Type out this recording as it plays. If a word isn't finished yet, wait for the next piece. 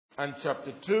and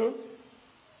chapter 2.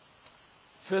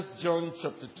 1 John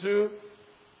chapter 2.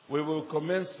 We will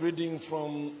commence reading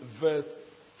from verse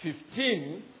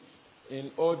 15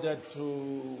 in order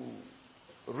to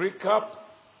recap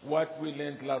what we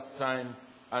learned last time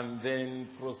and then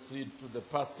proceed to the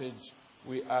passage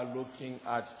we are looking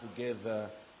at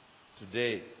together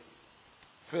today.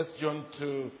 1 John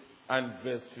 2 and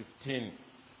verse 15.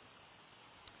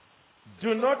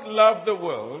 Do not love the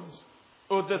world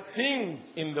or the things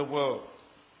in the world.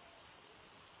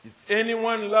 If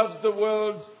anyone loves the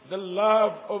world, the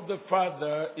love of the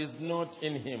Father is not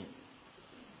in him.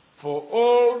 For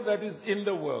all that is in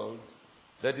the world,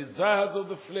 the desires of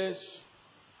the flesh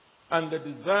and the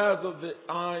desires of the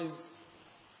eyes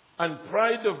and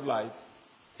pride of life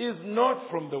is not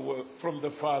from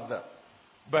the Father,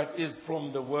 but is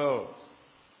from the world.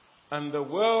 And the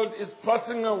world is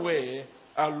passing away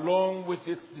along with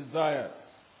its desires.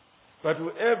 But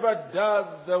whoever does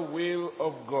the will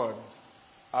of God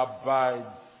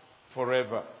abides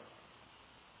forever.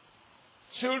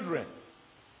 Children,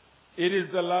 it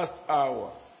is the last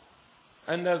hour.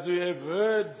 And as we have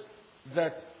heard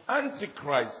that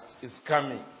Antichrist is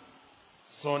coming,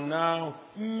 so now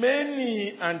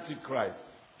many Antichrists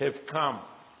have come.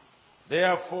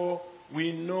 Therefore,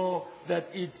 we know that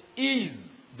it is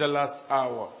the last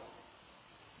hour.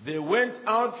 They went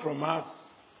out from us,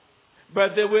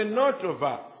 but they were not of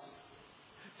us.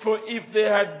 For if they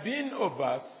had been of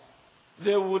us,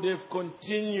 they would have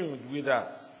continued with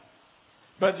us.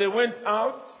 But they went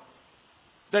out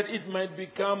that it might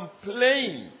become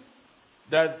plain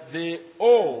that they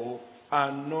all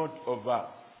are not of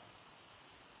us.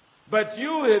 But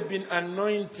you have been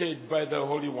anointed by the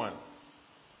Holy One,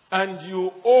 and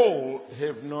you all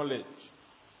have knowledge.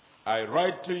 I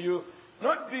write to you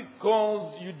not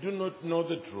because you do not know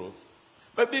the truth,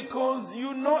 but because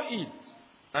you know it,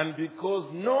 and because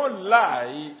no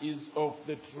lie is of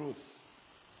the truth.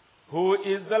 Who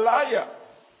is the liar?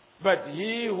 But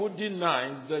he who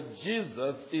denies that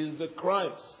Jesus is the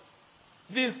Christ.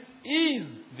 This is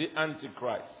the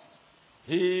Antichrist,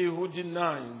 he who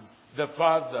denies the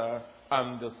Father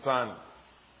and the Son.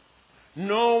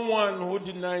 No one who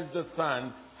denies the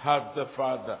Son has the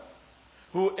Father.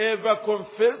 Whoever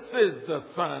confesses the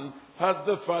Son has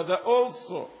the Father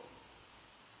also.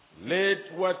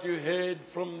 Let what you heard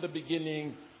from the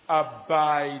beginning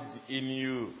abide in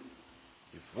you.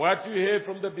 If what you heard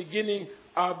from the beginning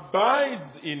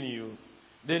abides in you,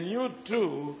 then you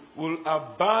too will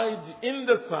abide in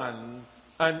the Son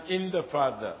and in the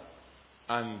Father.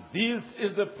 And this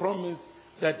is the promise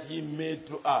that he made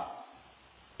to us,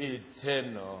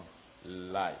 eternal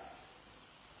life.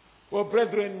 Well,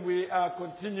 brethren, we are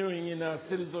continuing in our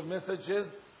series of messages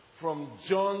from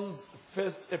John's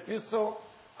first epistle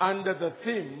under the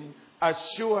theme,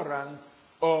 Assurance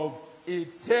of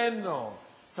Eternal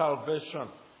Salvation.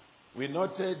 We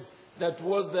noted that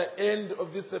towards the end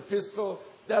of this epistle,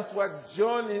 that's what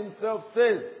John himself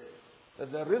says,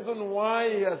 that the reason why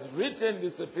he has written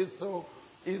this epistle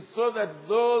is so that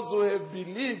those who have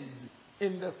believed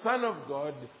in the Son of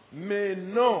God may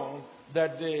know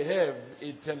that they have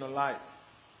eternal life.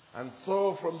 And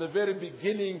so from the very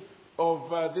beginning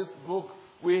of this book,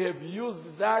 we have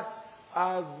used that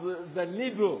as the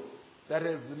needle that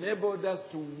has enabled us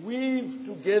to weave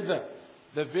together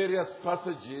the various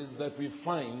passages that we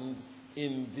find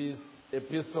in this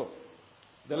epistle.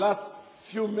 The last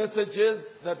few messages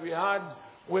that we had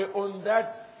were on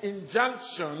that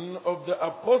injunction of the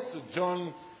Apostle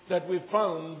John that we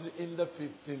found in the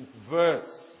 15th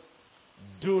verse.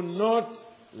 Do not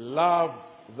love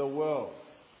the world.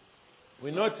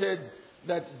 We noted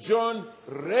that John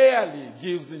rarely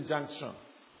gives injunctions.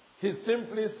 He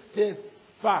simply states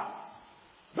facts.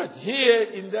 But here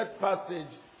in that passage,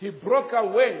 he broke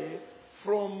away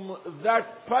from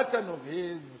that pattern of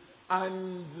his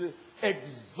and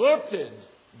exhorted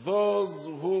those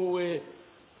who were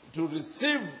to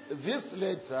receive this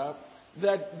letter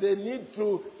that they need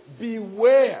to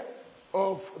beware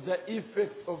of the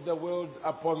effect of the world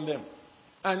upon them.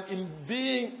 And in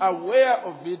being aware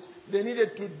of it, they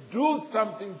needed to do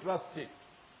something drastic.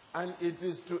 And it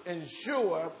is to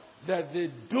ensure that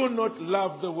they do not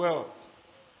love the world.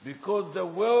 Because the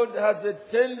world has a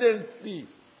tendency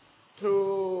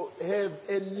to have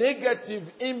a negative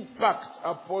impact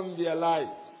upon their lives.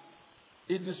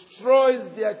 It destroys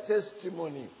their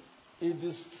testimony. It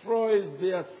destroys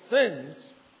their sense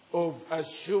of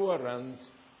assurance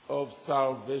of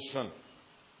salvation.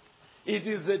 It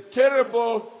is a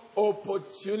terrible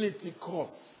opportunity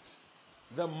cost.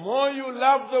 The more you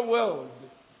love the world,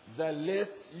 the less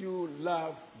you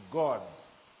love God.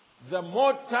 The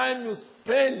more time you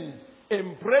spend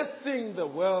embracing the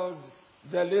world,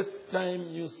 the less time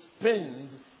you spend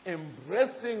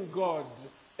embracing God,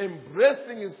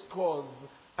 embracing His cause,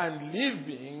 and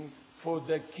living for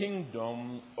the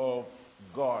kingdom of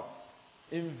God.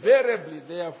 Invariably,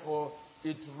 therefore,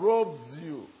 it robs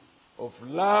you of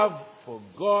love for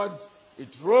God. It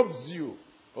robs you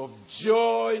of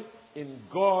joy in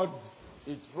God.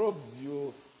 It robs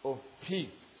you of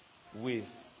peace with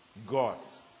God.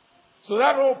 So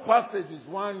that whole passage is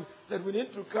one that we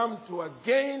need to come to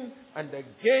again and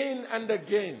again and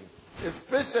again,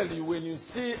 especially when you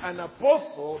see an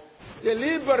apostle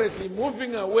deliberately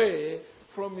moving away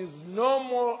from his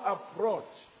normal approach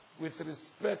with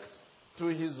respect to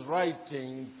his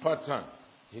writing pattern.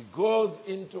 He goes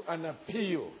into an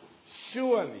appeal.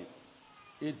 Surely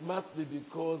it must be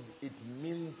because it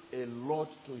means a lot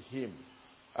to him,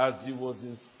 as he was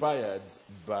inspired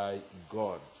by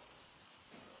God.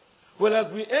 Well,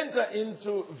 as we enter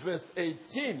into verse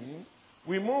 18,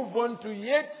 we move on to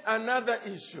yet another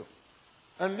issue.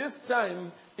 And this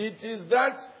time, it is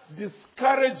that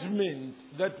discouragement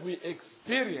that we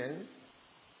experience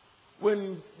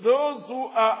when those who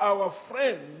are our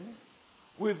friends,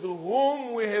 with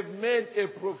whom we have made a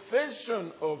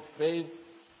profession of faith,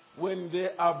 when they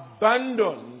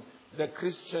abandon the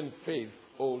Christian faith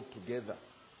altogether.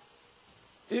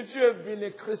 If you have been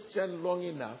a Christian long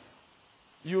enough,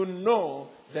 you know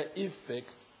the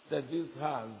effect that this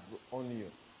has on you.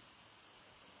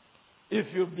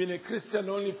 If you've been a Christian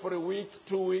only for a week,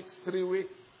 2 weeks, 3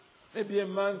 weeks, maybe a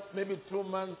month, maybe 2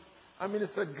 months,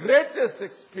 it's the greatest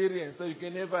experience that you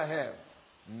can ever have,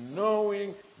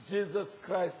 knowing Jesus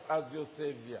Christ as your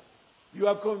Savior. You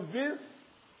are convinced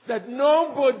that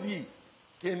nobody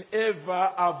can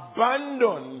ever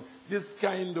abandon this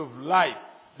kind of life,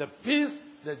 the peace,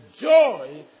 the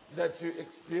joy that you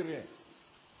experience.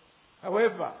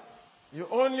 However, you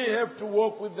only have to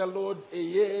walk with the Lord a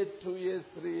year, 2 years,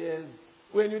 3 years,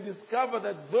 when you discover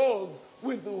that those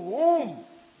with whom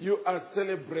you are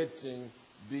celebrating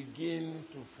begin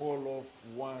to fall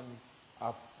off one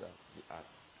after the other.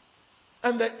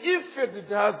 And the effect it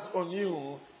has on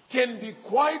you can be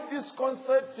quite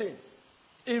disconcerting,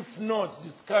 if not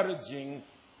discouraging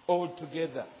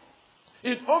altogether.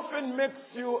 It often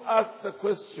makes you ask the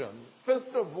question, first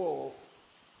of all,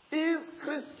 is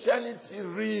Christianity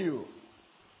real?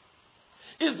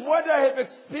 Is what I have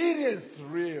experienced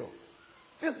real?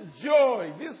 This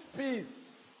joy, this peace.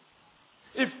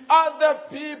 If other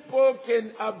people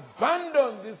can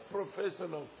abandon this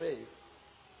profession of faith,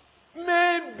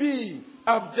 maybe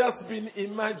I've just been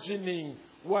imagining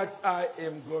what I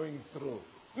am going through.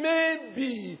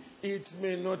 Maybe it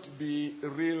may not be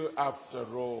real after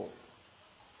all.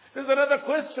 There's another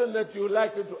question that you're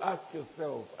likely to ask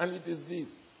yourself, and it is this.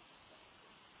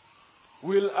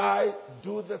 Will I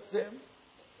do the same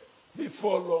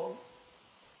before long?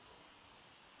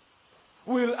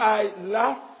 Will I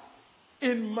last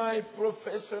in my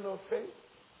profession of faith?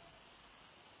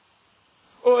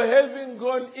 Or having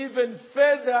gone even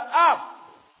further up,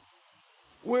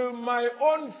 will my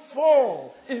own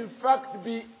fall, in fact,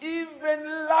 be even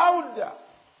louder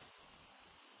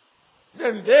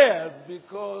than theirs,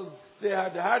 because they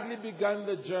had hardly begun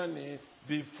the journey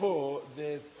before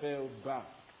they fell back?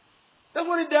 That's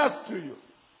what it does to you.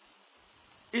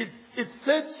 It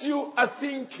sets you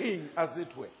a-thinking, as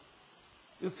it were.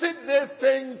 You sit there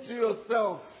saying to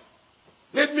yourself,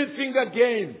 let me think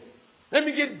again. Let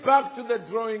me get back to the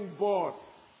drawing board.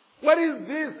 What is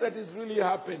this that is really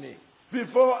happening?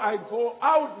 Before I go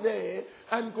out there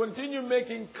and continue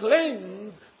making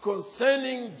claims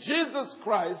concerning Jesus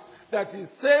Christ, that He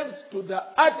saves to the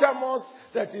uttermost,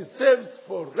 that He saves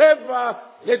forever,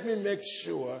 let me make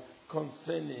sure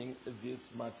concerning this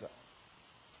matter.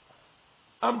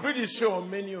 I'm pretty sure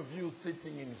many of you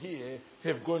sitting in here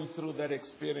have gone through that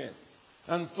experience.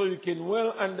 And so you can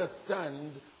well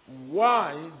understand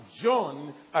why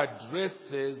John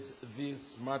addresses this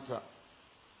matter.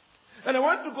 And I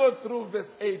want to go through verse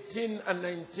 18 and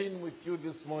 19 with you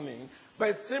this morning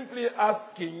by simply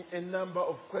asking a number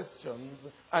of questions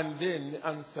and then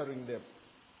answering them.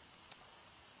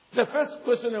 The first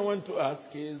question I want to ask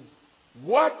is,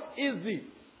 what is it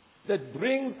that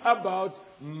brings about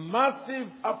massive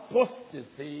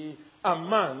apostasy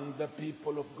among the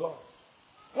people of God?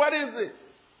 What is it?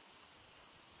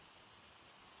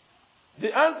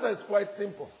 The answer is quite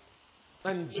simple,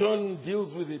 and John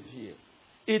deals with it here.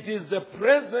 It is the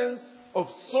presence of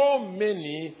so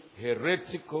many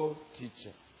heretical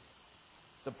teachers.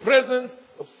 The presence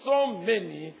of so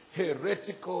many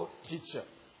heretical teachers.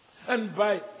 And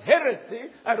by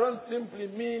heresy, I don't simply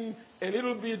mean a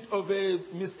little bit of a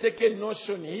mistaken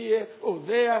notion here or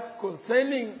there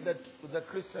concerning the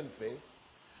Christian faith.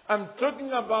 I'm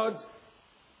talking about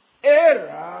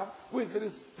error with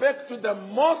respect to the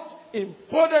most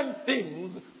important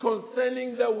things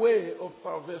concerning the way of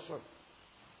salvation.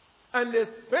 And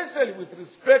especially with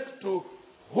respect to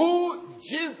who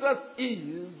Jesus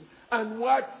is and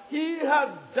what he has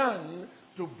done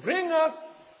to bring us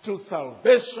to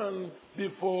salvation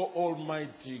before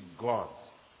Almighty God.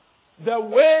 The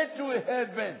way to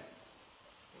heaven.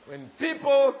 When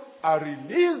people are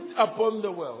released upon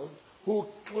the world who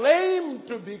claim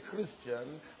to be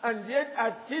Christian and yet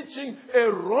are teaching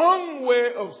a wrong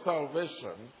way of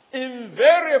salvation,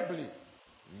 invariably,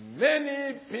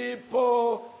 many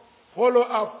people follow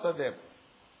after them.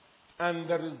 And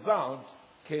the result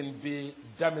can be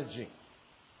damaging.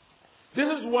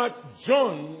 This is what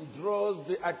John draws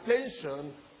the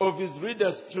attention of his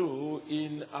readers to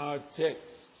in our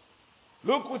text.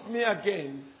 Look with me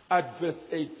again at verse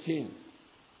 18.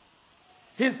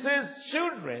 He says,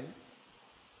 "Children,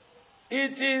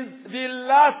 it is the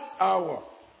last hour.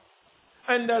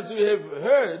 And as we have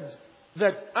heard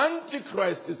that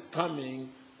Antichrist is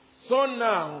coming, so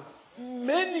now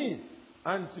many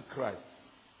Antichrists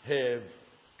have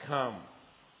come."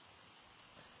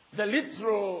 The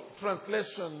literal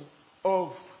translation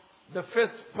of the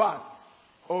first part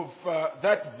of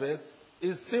that verse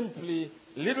is simply,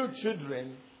 "Little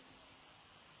children,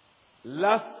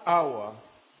 last hour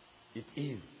it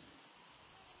is."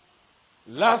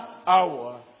 Last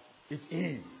hour it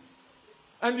is.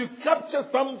 And you capture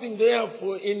something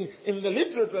therefore in the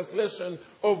literal translation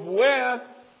of where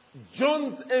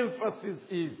John's emphasis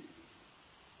is.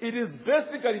 It is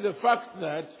basically the fact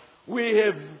that we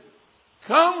have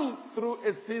come through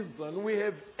a season, we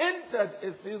have entered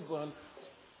a season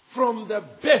from the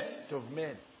best of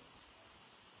men.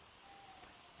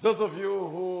 Those of you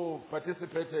who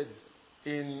participated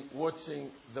in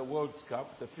watching the World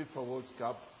Cup, the FIFA World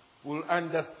Cup, will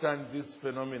understand this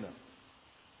phenomenon.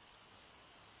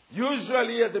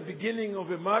 Usually at the beginning of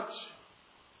a match,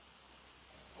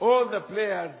 all the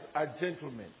players are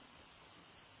gentlemen.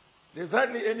 There's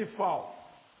hardly any foul.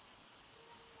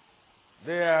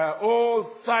 They are all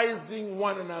sizing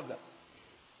one another.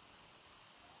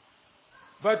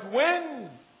 But when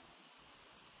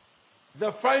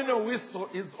the final whistle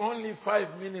is only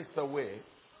 5 minutes away,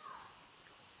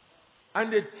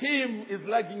 and the team is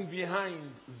lagging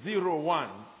behind 0-1,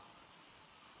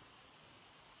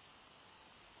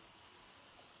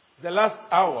 the last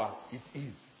hour it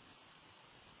is.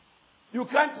 You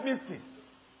can't miss it.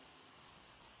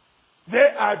 They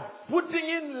are putting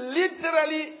in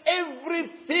literally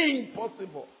everything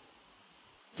possible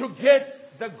to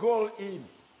get the goal in.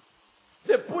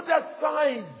 They put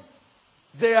aside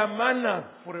their manners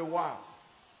for a while.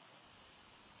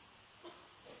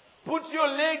 Put your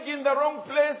leg in the wrong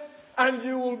place and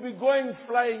you will be going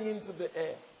flying into the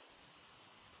air.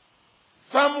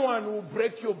 Someone will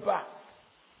break your back.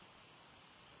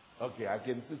 Okay, I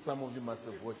can see some of you must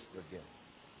have watched the game.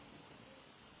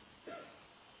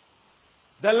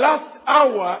 The last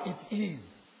hour it is.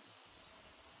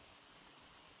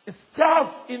 It's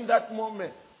tough in that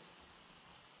moment.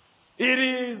 It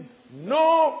is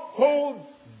no holds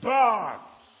barred.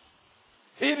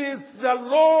 It is the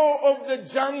law of the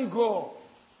jungle.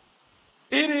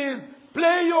 It is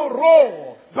play your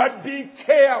role, but be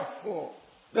careful.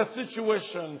 The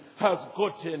situation has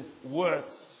gotten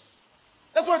worse.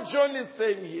 That's what John is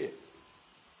saying here.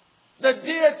 The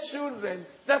dear children,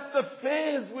 that's the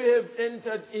phase we have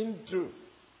entered into.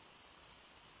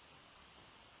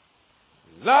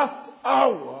 Last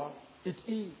hour it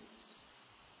is.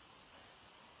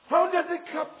 How does it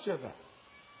capture that?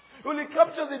 Well, it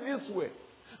captures it this way.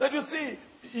 That you see,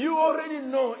 you already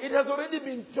know, it has already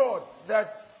been taught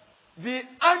that the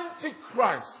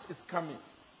Antichrist is coming.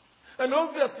 And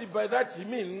obviously by that he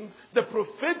means the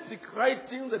prophetic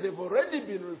writings that have already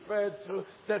been referred to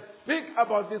that speak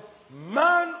about this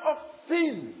man of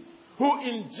sin who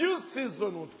in due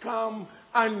season would come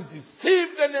and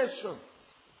deceive the nations.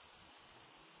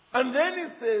 And then he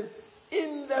says,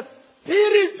 in the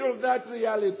spirit of that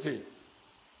reality,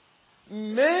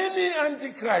 many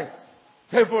antichrists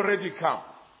have already come.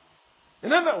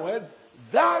 In other words,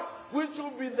 that which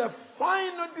will be the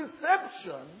final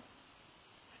deception.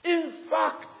 In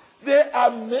fact, there are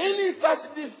many such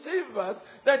deceivers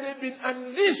that have been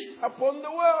unleashed upon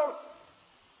the world.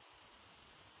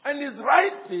 And he's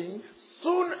writing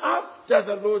soon after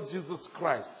the Lord Jesus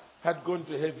Christ had gone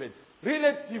to heaven,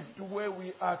 relative to where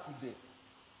we are today.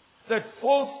 that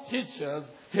false teachers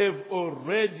have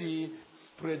already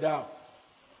spread out.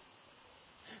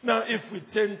 Now, if we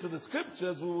turn to the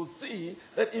scriptures, we will see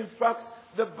that in fact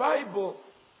the Bible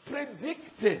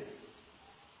predicted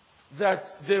that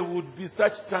there would be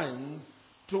such times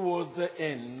towards the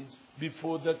end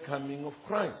before the coming of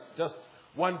Christ. Just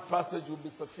one passage will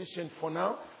be sufficient for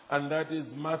now, and that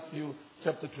is Matthew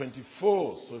chapter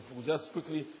 24. So if we just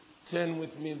quickly turn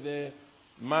with me there,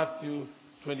 Matthew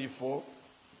 24,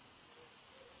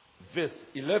 verse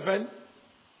 11,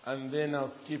 and then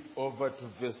I'll skip over to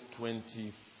verse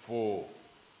 24.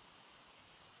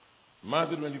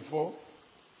 Matthew 24,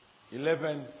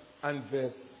 11, and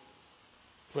verse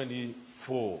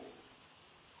 24.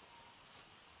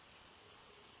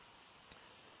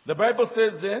 The Bible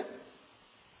says there,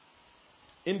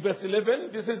 in verse 11,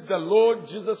 this is the Lord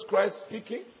Jesus Christ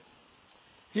speaking.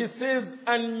 He says,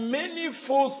 and many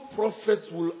false prophets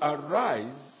will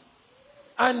arise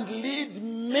and lead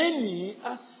many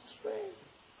astray.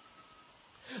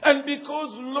 And because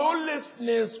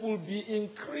lawlessness will be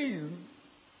increased,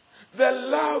 the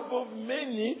love of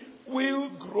many will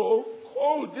grow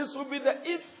cold. This will be the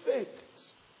effect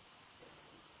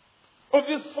of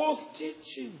this false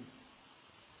teaching.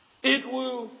 It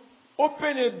will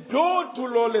open a door to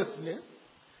lawlessness.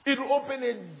 It will open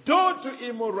a door to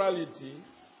immorality.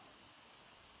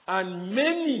 And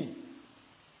many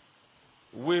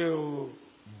will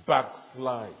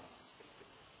backslide.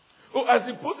 Oh, as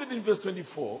he puts it in verse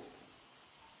 24,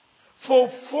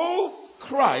 for false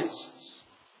Christs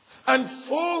and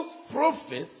false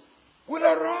prophets will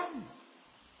arise,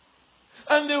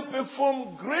 and they'll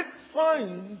perform great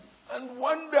signs and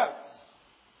wonders,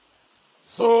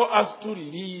 so as to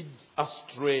lead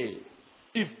astray,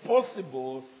 if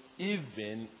possible,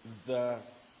 even the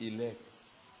elect.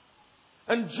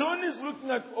 And John is looking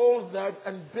at all that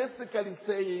and basically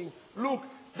saying, look,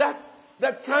 that's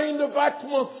the kind of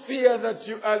atmosphere that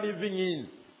you are living in.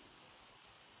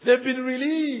 They've been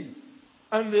released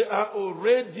and they are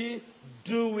already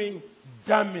doing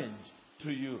damage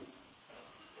to you.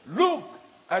 Look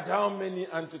at how many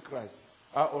antichrists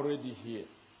are already here.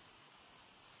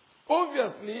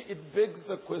 Obviously, it begs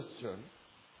the question,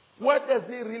 what does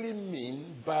he really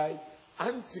mean by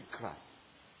antichrist?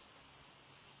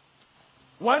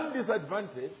 One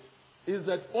disadvantage is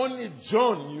that only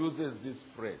John uses this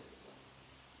phrase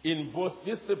in both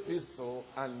this epistle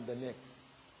and the next.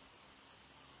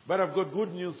 But I've got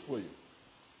good news for you.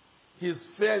 He's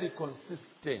fairly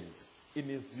consistent in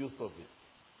his use of it.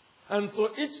 And so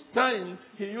each time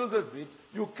he uses it,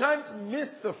 you can't miss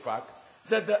the fact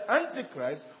that the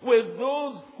Antichrist were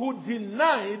those who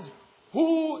denied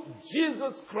who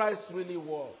Jesus Christ really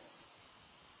was.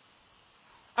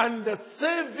 And the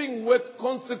saving work,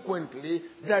 consequently,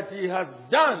 that he has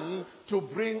done to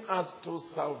bring us to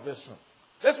salvation.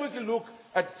 Let's quickly look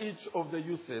at each of the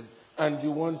uses, and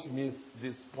you won't miss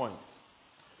this point.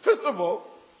 First of all,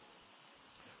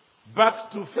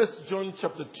 back to 1 John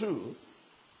chapter 2,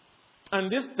 and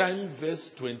this time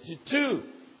verse 22.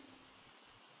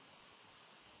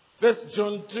 1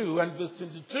 John 2 and verse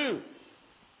 22.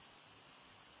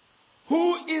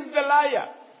 Who is the liar?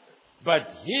 But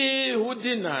he who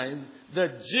denies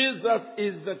that Jesus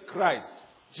is the Christ.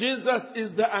 Jesus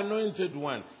is the anointed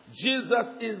one. Jesus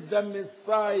is the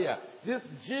Messiah. This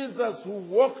Jesus who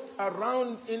walked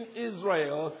around in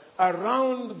Israel,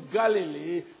 around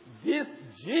Galilee, this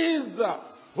Jesus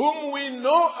whom we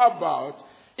know about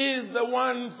is the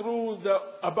one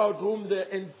about whom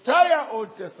the entire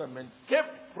Old Testament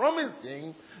kept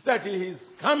promising that he is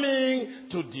coming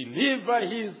to deliver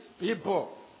his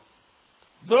people.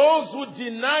 Those who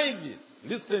deny this,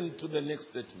 listen to the next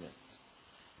statement.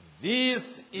 This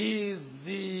is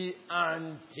the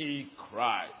Antichrist.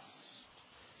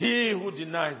 He who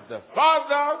denies the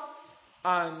Father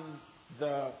and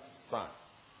the Son.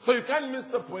 So you can't miss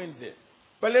the point there.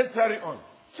 But let's hurry on.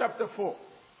 Chapter 4.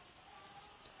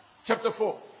 Chapter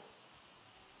 4.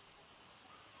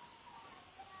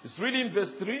 It's really in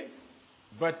verse 3,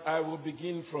 but I will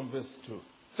begin from verse 2.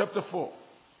 Chapter 4.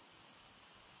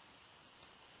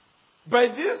 By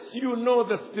this you know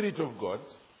the Spirit of God.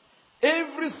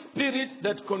 Every spirit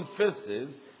that confesses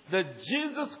that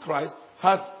Jesus Christ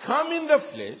has come in the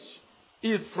flesh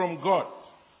is from God.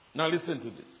 Now listen to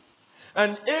this.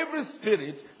 And every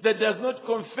spirit that does not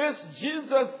confess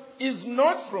Jesus is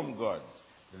not from God.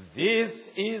 This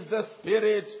is the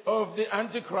spirit of the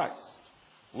Antichrist,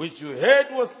 which you heard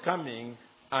was coming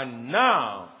and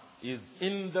now is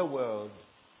in the world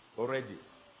already.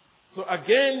 So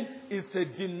again, it's a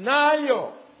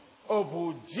denial of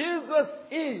who Jesus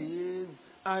is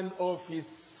and of his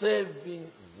saving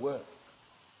work.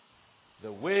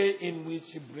 The way in which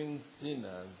he brings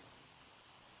sinners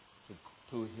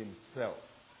to himself.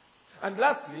 And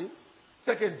lastly,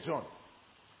 2 John,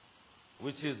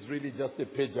 which is really just a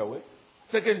page away.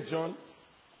 2 John,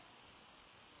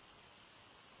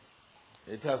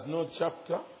 it has no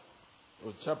chapter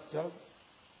or chapters,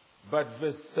 but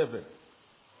verse 7.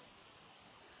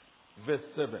 Verse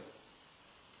 7.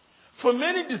 For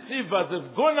many deceivers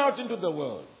have gone out into the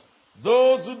world,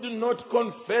 those who do not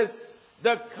confess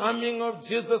the coming of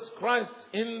Jesus Christ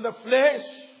in the flesh.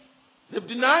 They've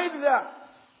denied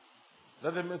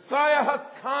that the Messiah has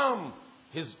come.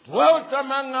 He's dwelt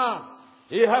among us.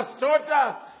 He has taught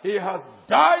us. He has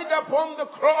died upon the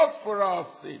cross for our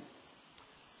sin.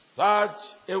 Such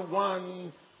a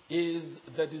one is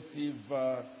the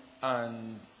deceiver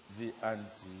and the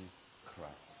Antichrist.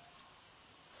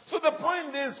 So the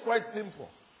point is quite simple.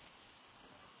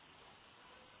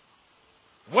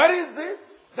 What is it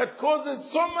that causes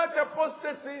so much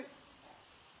apostasy?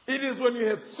 It is when you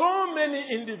have so many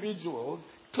individuals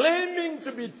claiming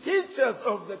to be teachers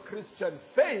of the Christian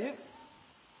faith,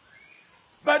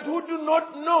 but who do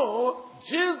not know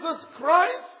Jesus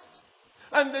Christ,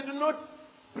 and they do not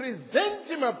present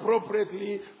him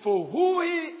appropriately for who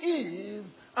he is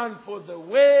and for the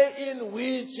way in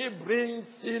which he brings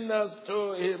sinners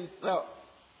to himself.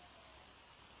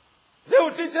 They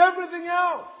will teach everything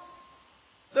else.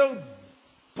 They'll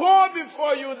pour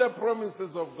before you the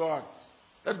promises of God.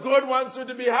 That God wants you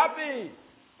to be happy.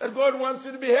 That God wants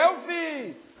you to be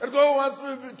healthy. That God wants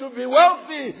you to be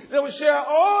wealthy. They will share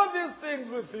all these things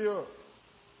with you.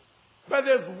 But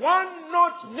there's one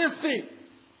not missing.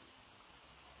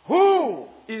 Who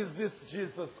is this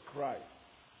Jesus Christ?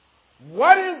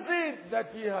 What is it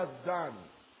that he has done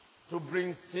to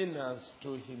bring sinners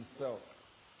to himself?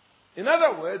 In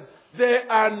other words, they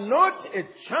are not a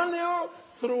channel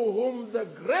through whom the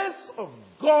grace of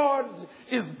God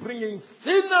is bringing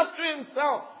sinners to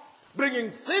himself,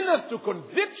 bringing sinners to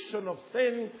conviction of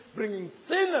sin, bringing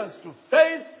sinners to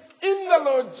faith in the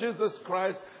Lord Jesus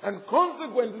Christ, and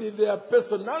consequently their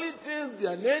personalities,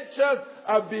 their natures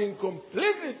are being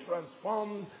completely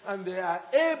transformed, and they are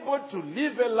able to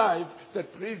live a life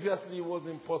that previously was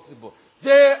impossible.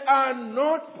 They are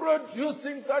not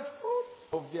producing such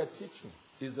fruit of their teaching,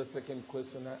 is the second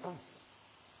question I ask.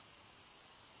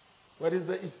 What is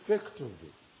the effect of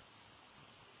this?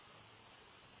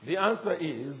 The answer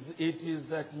is, it is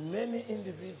that many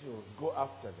individuals go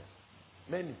after them.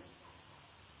 Many.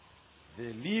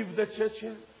 They leave the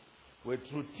churches where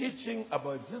true teaching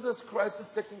about Jesus Christ is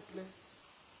taking place,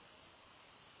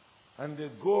 and they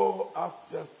go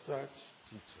after such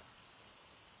teachers.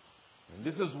 And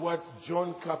this is what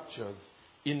John captures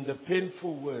in the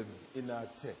painful words in our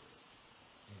text.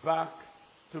 Back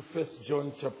to 1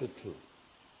 John chapter 2.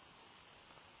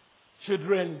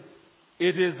 Children,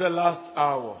 it is the last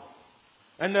hour.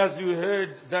 And as you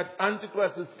heard that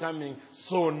Antichrist is coming,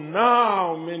 so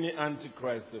now many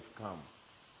Antichrists have come.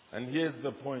 And here's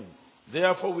the point.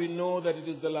 Therefore we know that it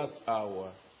is the last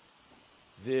hour.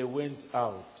 They went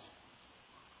out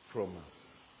from us.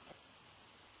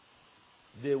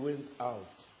 They went out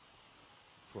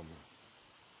from us.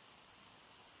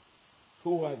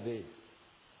 Who are they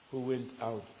who went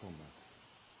out from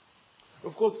us?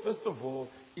 Of course, first of all,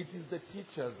 it is the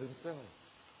teachers themselves,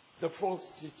 the false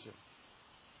teachers.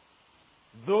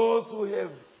 Those who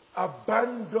have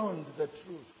abandoned the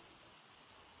truth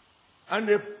and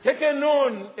have taken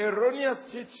on erroneous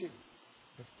teaching,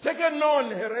 have taken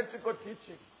on heretical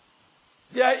teaching.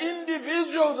 There are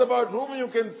individuals about whom you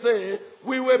can say,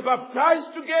 we were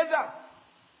baptized together.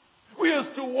 We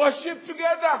used to worship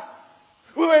together.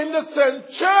 We were in the same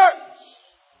church.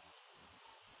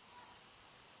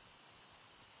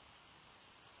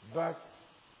 But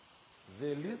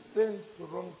they listened to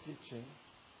wrong teaching,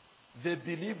 they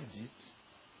believed it,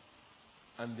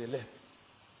 and they left.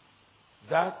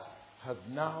 That has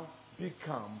now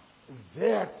become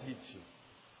their teaching.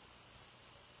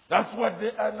 That's what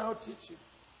they are now teaching.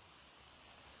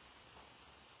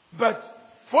 But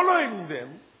following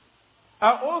them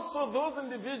are also those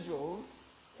individuals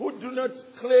who do not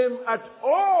claim at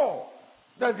all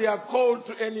that they are called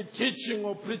to any teaching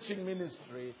or preaching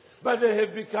ministry, but they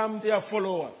have become their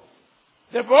followers.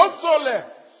 They've also left.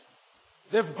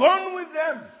 They've gone with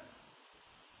them.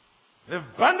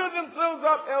 They've bundled themselves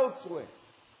up elsewhere.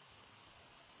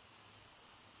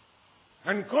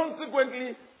 And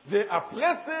consequently, there are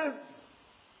places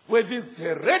where this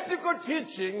heretical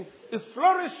teaching is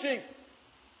flourishing.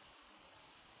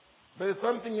 There is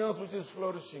something else which is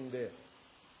flourishing there.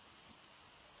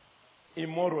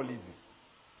 Immoral living.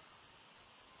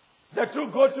 The two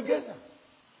go together.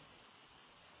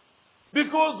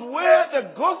 Because where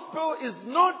the gospel is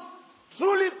not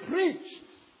truly preached,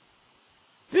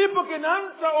 people can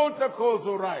answer altar calls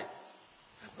all right,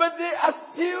 but they are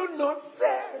still not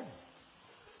saved.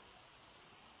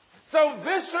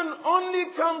 Salvation only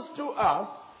comes to us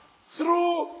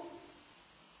through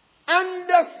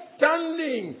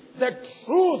understanding the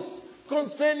truth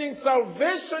concerning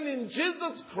salvation in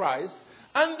Jesus Christ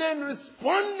and then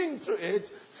responding to it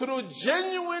through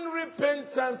genuine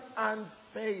repentance and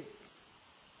faith.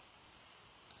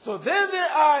 So there they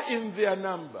are in their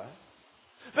numbers.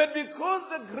 But because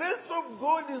the grace of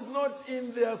God is not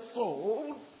in their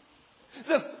souls,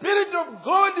 the Spirit of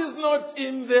God is not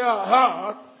in their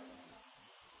hearts,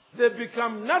 they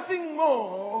become nothing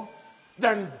more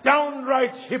than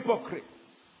downright hypocrites.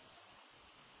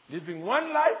 Living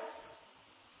one life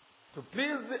to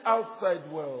please the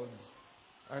outside world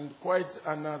and quite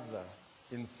another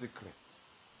in secret.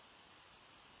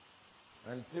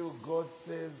 Until God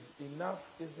says enough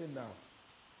is enough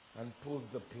and pulls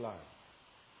the plug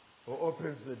or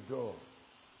opens the door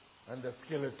and the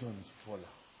skeletons fall out.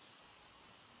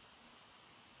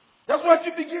 That's what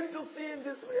you begin to see in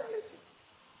this reality.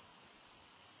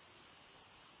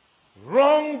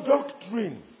 Wrong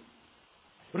doctrine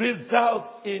results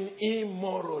in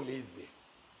immoral living.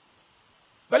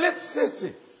 But let's face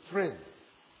it, friends,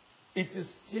 it is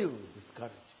still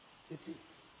discouraging. It is.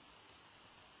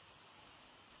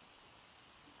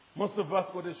 Most of us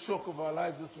got a shock of our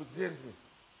lives this weekend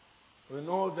when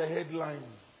all the headlines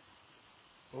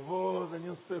of all the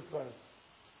newspapers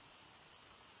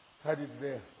had it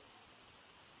there.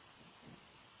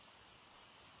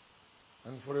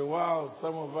 And for a while,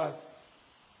 some of us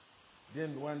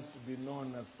didn't want to be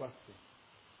known as pastors.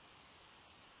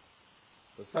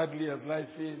 But sadly, as life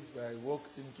is, I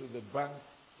walked into the bank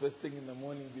first thing in the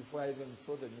morning before I even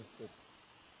saw the newspaper.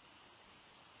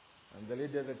 And the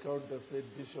lady at the counter said,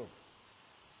 "Bishop,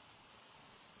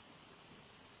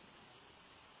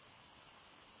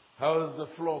 how is the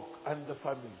flock and the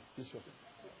family, Bishop?"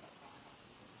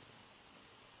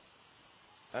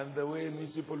 And the way in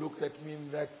which people looked at me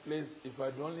in that place, if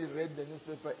I'd only read the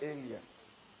newspaper earlier,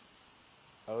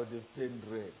 I would have turned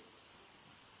red.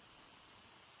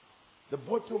 The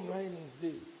bottom line is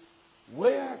this: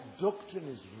 where doctrine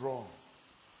is wrong,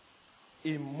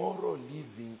 immoral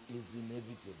living is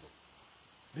inevitable.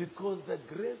 Because the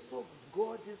grace of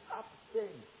God is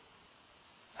absent.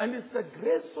 And it's the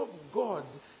grace of God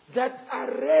that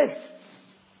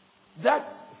arrests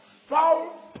that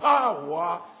foul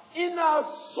power in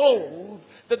our souls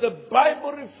that the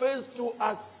Bible refers to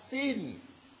as sin,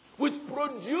 which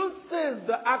produces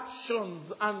the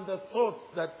actions and the thoughts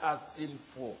that are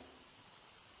sinful.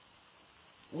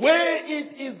 Where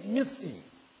it is missing,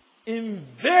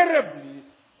 invariably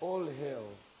all hell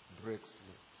breaks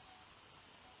loose.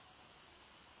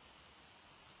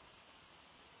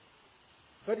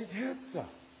 But it hurts us.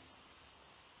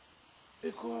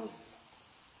 Because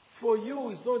for you,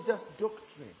 it's not just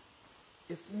doctrine.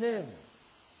 It's names,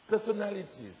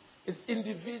 personalities, it's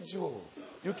individuals.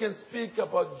 You can speak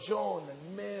about John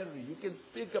and Mary. You can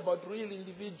speak about real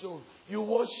individuals you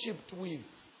worshipped with,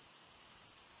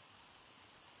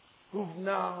 who've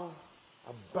now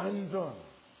abandoned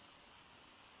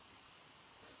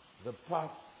the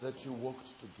path that you walked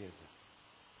together.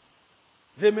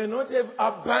 They may not have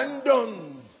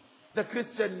abandoned the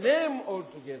Christian name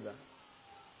altogether,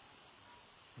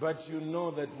 but you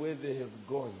know that where they have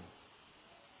gone,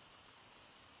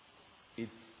 it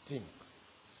stinks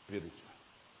spiritually,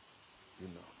 you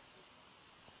know.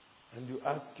 And you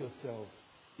ask yourself,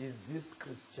 is this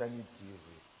Christianity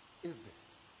real? Is it?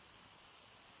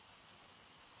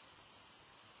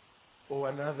 Or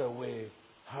another way,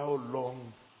 how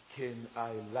long can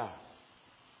I last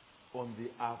on the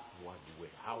upward way?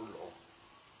 How long?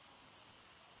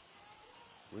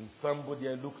 When somebody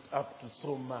I looked up to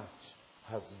so much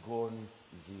has gone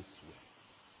this way.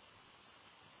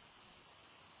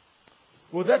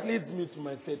 Well, that leads me to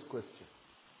my third question.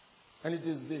 And it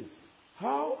is this: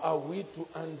 how are we to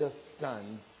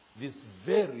understand this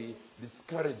very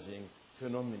discouraging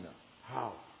phenomenon?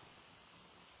 How?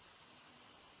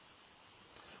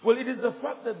 Well, it is the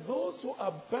fact that those who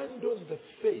abandon the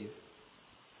faith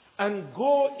and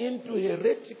go into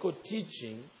heretical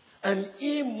teaching and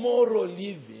immoral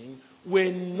living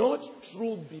were not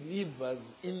true believers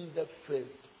in the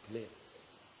first place.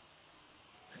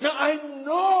 Now, I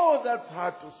know that's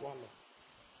hard to swallow.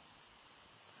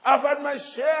 I've had my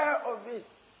share of it.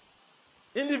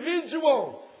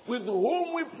 Individuals with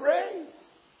whom we prayed,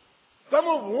 some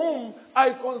of whom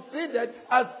I considered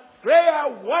as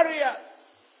prayer warriors.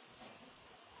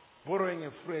 Borrowing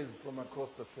a phrase from across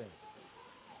the fence.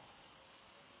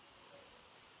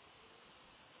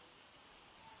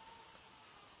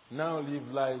 now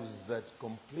live lives that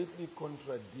completely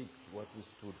contradict what we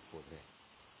stood for then.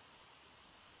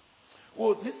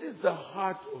 Well, this is the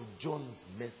heart of John's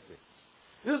message.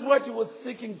 This is what he was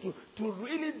seeking to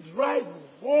really drive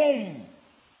home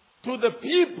to the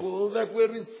people that were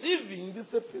receiving this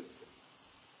epistle.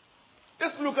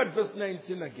 Let's look at verse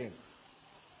 19 again.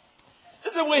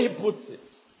 This is the way he puts it.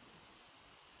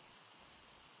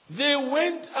 They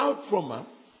went out from us,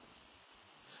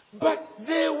 but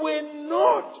they were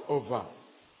not of us.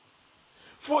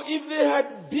 For if they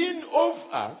had been of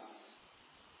us,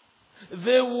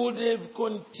 they would have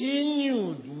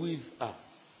continued with us.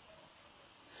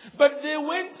 But they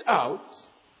went out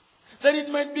that it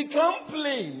might become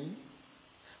plain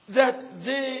that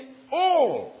they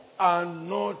all are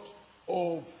not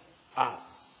of us.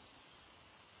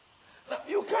 Now,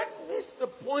 you can't miss the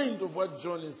point of what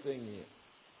John is saying here.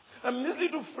 And this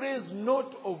little phrase,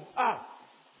 not of us,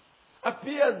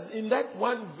 appears in that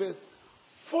one verse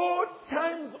 4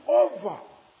 times over.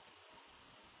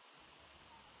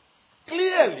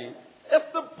 Clearly,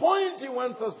 that's the point he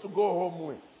wants us to go home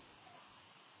with.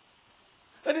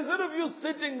 And instead of you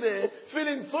sitting there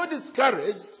feeling so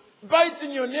discouraged,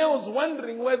 biting your nails,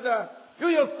 wondering whether you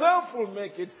yourself will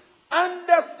make it,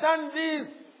 understand this,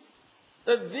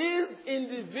 that these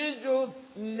individuals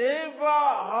never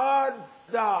had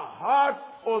the heart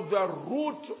or the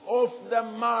root of the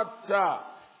matter.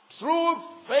 True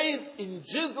faith in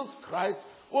Jesus Christ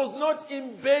was not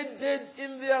embedded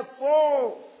in their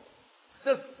souls.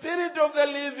 The Spirit of the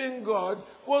living God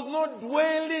was not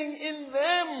dwelling in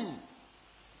them.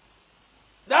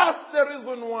 That's the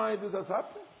reason why this has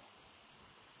happened.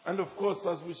 And of course,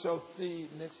 as we shall see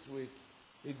next week,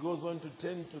 he goes on to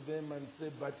turn to them and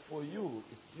say, but for you,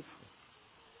 it's different.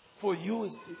 For you,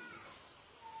 it's different.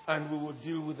 And we will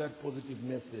deal with that positive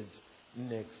message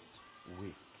next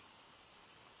week.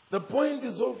 The point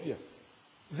is obvious.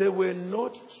 They were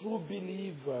not true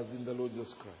believers in the Lord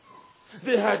Jesus Christ.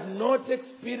 They had not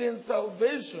experienced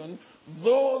salvation,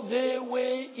 though they were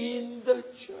in the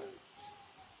church.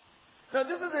 Now,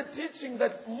 this is a teaching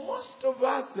that most of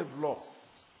us have lost.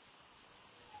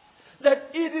 That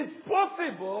it is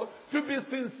possible to be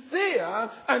sincere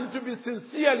and to be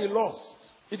sincerely lost.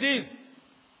 It is.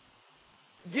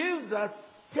 Gives us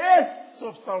tests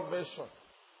of salvation.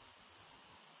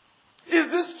 Is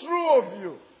this true of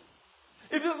you?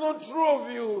 If it's not true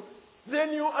of you,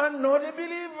 then you are not a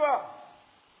believer.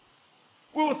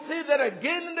 We will see that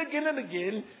again and again and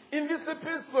again in this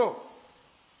epistle.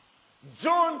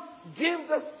 John gives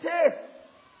us tests.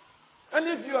 And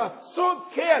if you are so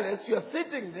careless, you are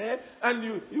sitting there and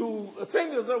you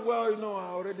think to yourself, well,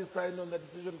 I already signed on the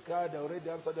decision card, I already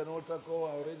answered an altar call,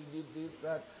 I already did this,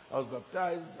 that, I was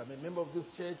baptized, I'm a member of this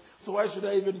church, so why should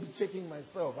I even be checking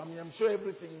myself? I'm sure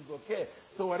everything is okay.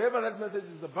 So whatever that message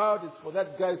is about, it's for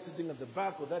that guy sitting at the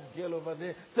back or that girl over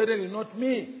there, certainly not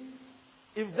me.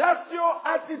 If that's your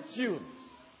attitude,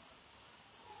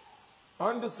 I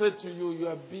want to say to you, you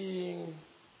are being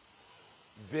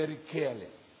very careless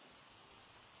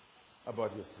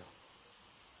about yourself.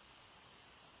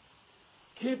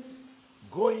 Keep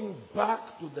going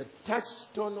back to the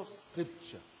touchstone of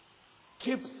Scripture.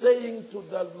 Keep saying to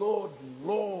the Lord,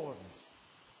 Lord,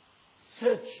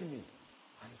 search me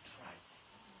and try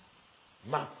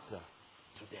me. Master,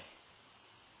 today.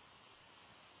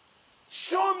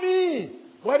 Show me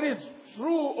what is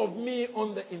true of me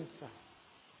on the inside.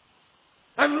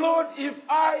 And Lord, if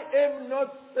I am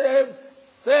not saved,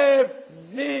 save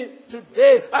me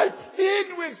today. I plead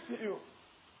with you.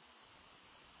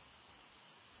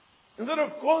 Instead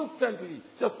of constantly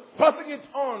just passing it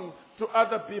on to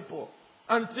other people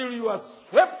until you are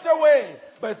swept away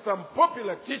by some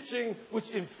popular teaching, which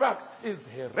in fact is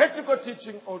heretical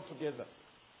teaching altogether.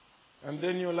 And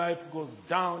then your life goes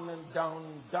down and down,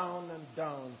 down and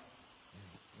down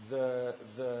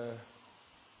the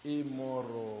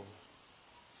immoral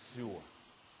sewer.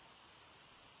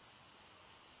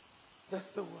 That's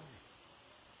the way.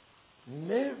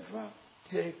 Never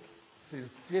take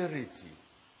sincerity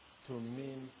to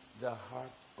mean the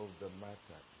heart of the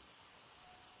matter.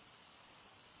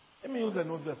 Let me use an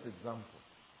obvious example.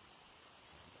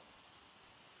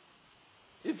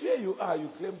 If here you are, you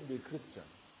claim to be a Christian,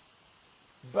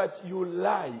 but you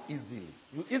lie easily.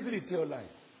 You easily tell lies.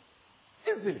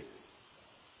 Easily.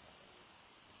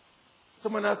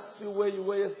 Someone asks you where you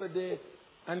were yesterday,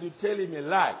 and you tell him a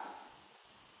lie.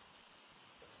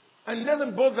 And it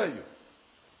doesn't bother you.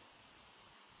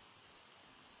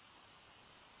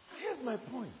 Here's my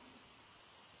point.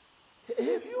 Have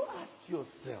you asked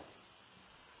yourself,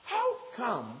 how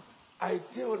come I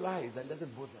tell lies and it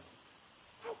doesn't bother me?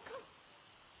 How come?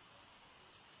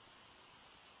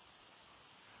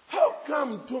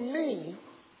 come to me,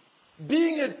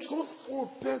 being a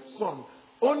truthful person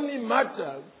only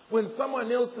matters when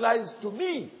someone else lies to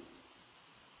me.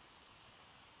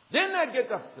 Then I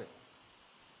get upset.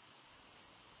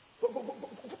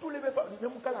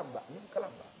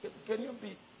 Can you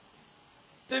be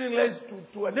telling lies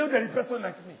to an elderly person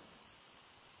like me?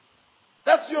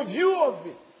 That's your view of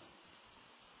it.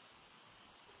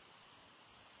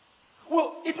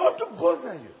 Well, it ought to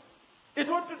bother you. It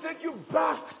ought to take you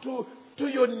back to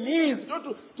your knees. It ought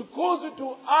to cause you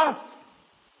to ask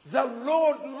the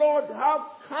Lord, Lord, how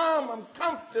come I'm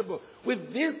comfortable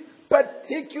with this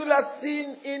particular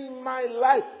sin in my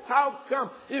life? How come?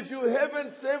 If you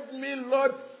haven't saved me,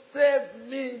 Lord, save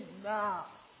me now.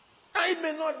 I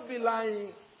may not be lying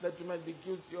that you might be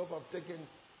guilty of. I've taken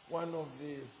one of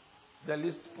the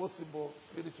least possible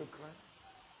spiritual crimes.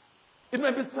 It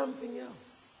might be something else.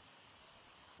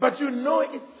 But you know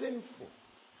it's sinful.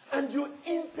 And you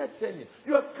entertain it.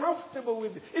 You are comfortable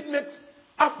with it. It makes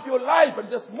up your life and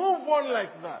just move on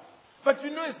like that. But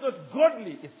you know it's not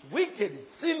godly. It's wicked.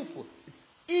 It's sinful. It's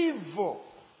evil.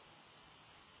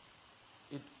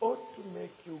 It ought to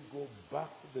make you go back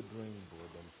to the drawing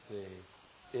board and say,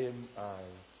 am I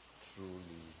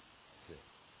truly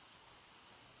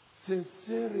saved?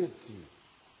 Sincerity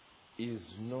is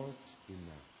not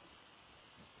enough.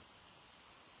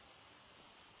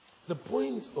 The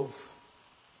point of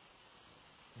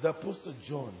the Apostle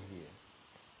John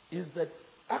here is that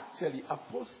actually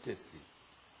apostasy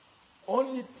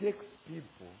only takes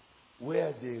people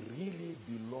where they really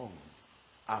belonged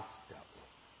after all.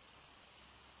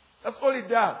 That's all it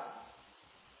does.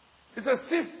 It's a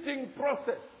sifting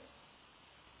process.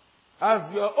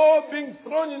 As we are all being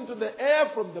thrown into the air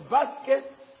from the basket,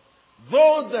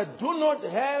 those that do not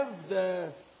have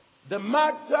the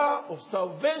matter of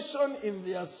salvation in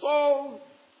their souls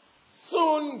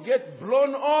soon get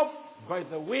blown off by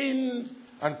the wind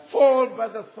and fall by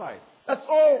the side. That's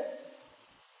all.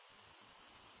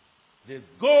 They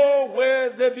go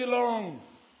where they belong.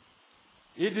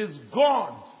 It is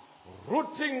God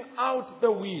rooting out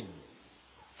the weeds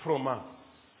from us.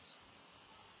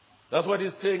 That's what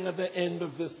he's saying at the end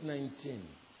of verse 19.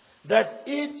 That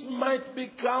it might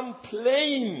become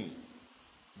plain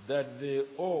that they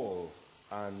all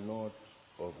are not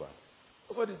of us.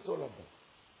 That's what it's all about.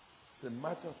 It's a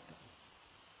matter of time.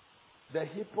 The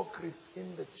hypocrites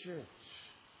in the church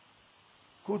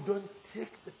who don't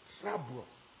take the trouble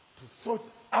to sort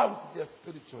out their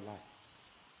spiritual life.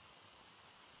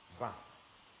 Bam.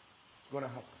 It's going to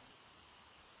happen.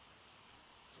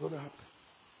 It's going to happen.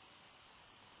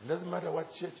 It doesn't matter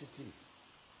what church it is.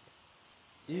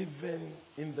 Even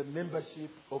in the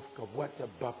membership of Kawata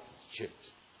Baptist Church,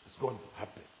 it's going to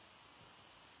happen.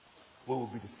 We will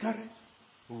be discouraged.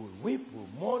 We will weep. We will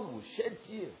mourn. We will shed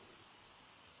tears.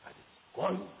 But it's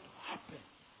going to happen.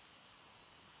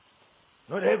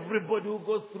 Not everybody who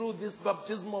goes through this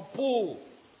baptismal pool,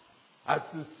 as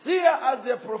sincere as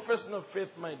their profession of faith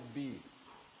might be,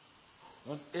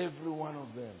 not every one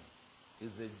of them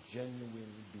is a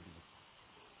genuine believer.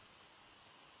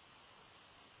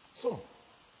 So,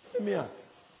 let me ask,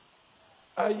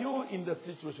 are you in the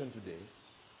situation today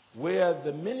where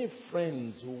the many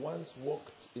friends who once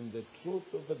walked in the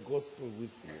truth of the gospel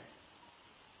with you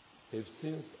have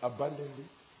since abandoned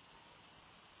it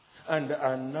and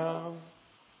are now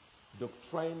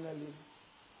doctrinally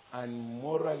and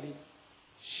morally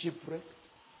shipwrecked?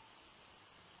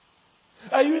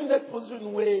 Are you in that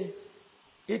position where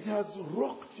it has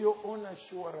rocked your own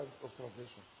assurance of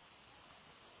salvation?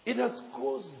 It has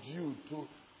caused you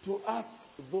to ask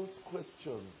those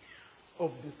questions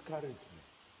of discouragement.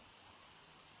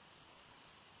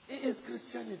 Is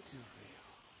Christianity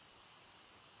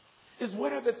real? Is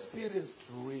what I've experienced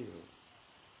real?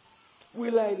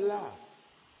 Will I last?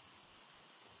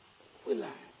 Will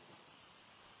I?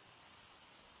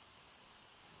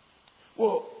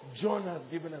 Well, John has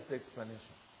given us the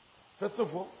explanation. First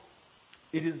of all,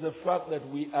 it is the fact that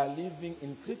we are living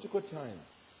in critical times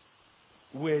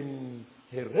when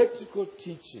heretical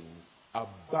teachings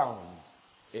abound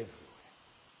everywhere.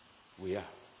 We are.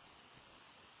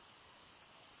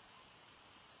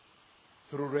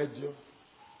 Through radio,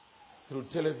 through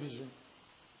television,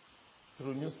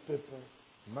 through newspapers,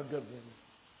 magazines,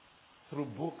 through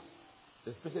books,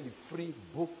 especially free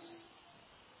books,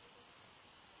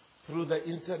 through the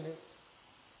internet.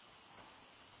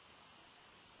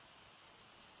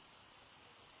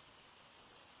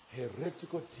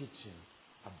 Heretical teaching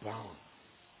abounds.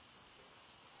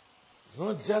 It's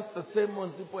not just the same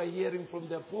ones people are hearing from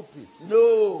their pulpit.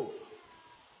 No.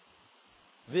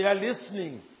 They are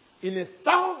listening in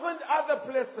 1,000 other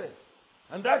places.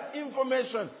 And that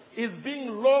information is being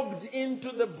logged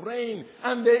into the brain.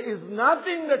 And there is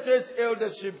nothing the church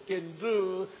eldership can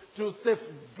do to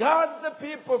safeguard the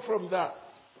people from that.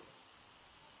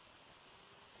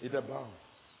 It abounds.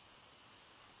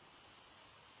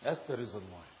 That's the reason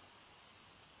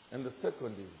why. And the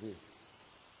second is this,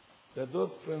 that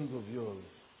those friends of yours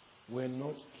were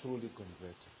not truly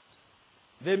converted.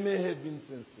 They may have been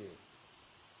sincere,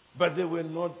 but they were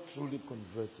not truly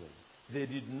converted. They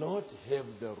did not have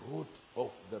the root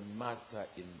of the matter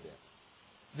in them.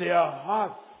 Their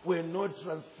hearts were not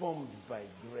transformed by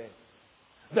grace.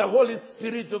 The Holy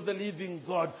Spirit of the living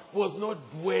God was not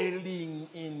dwelling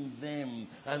in them.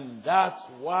 And that's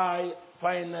why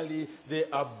finally they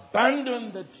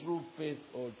abandoned the true faith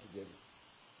altogether.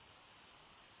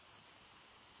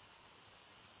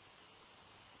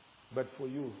 But for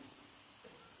you,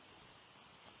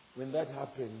 when that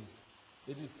happens,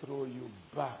 let it throw you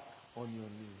back on your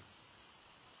knees,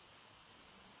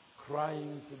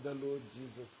 crying to the Lord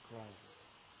Jesus Christ,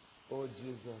 "Oh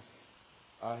Jesus,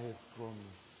 I have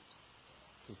promised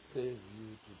to save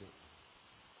you today.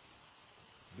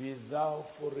 Be thou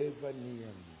forever near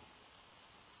me,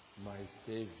 my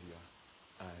Savior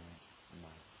and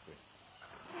my friend."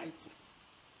 Cry to him.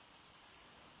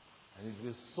 And it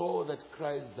is so that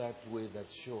cries that way that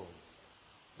shows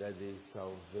that there is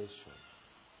salvation.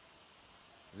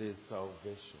 There is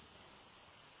salvation.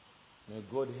 May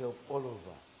God help all of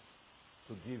us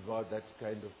to give out that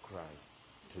kind of cry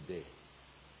today.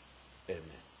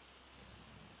 Amen.